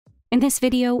In this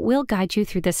video, we'll guide you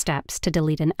through the steps to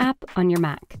delete an app on your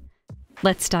Mac.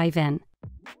 Let's dive in.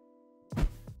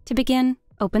 To begin,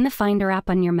 open the Finder app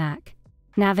on your Mac.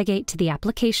 Navigate to the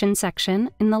Application section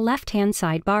in the left-hand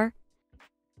sidebar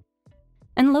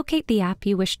and locate the app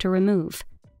you wish to remove.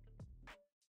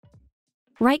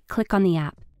 Right-click on the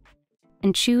app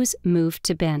and choose Move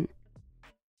to Bin.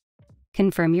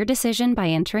 Confirm your decision by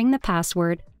entering the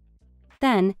password,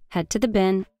 then head to the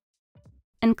bin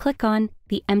and click on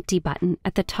the Empty button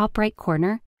at the top right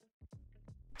corner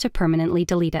to permanently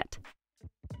delete it.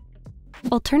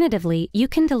 Alternatively, you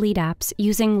can delete apps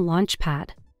using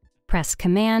Launchpad. Press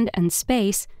Command and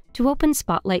Space to open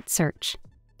Spotlight Search.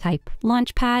 Type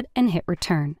Launchpad and hit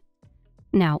Return.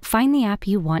 Now find the app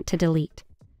you want to delete.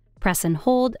 Press and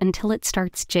hold until it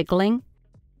starts jiggling,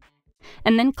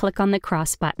 and then click on the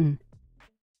cross button.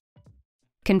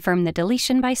 Confirm the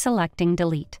deletion by selecting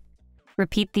Delete.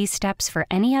 Repeat these steps for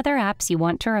any other apps you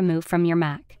want to remove from your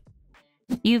Mac.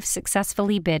 You've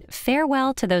successfully bid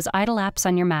farewell to those idle apps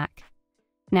on your Mac.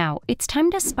 Now, it's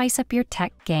time to spice up your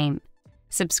tech game.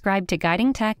 Subscribe to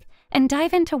Guiding Tech and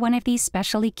dive into one of these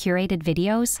specially curated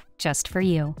videos just for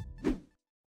you.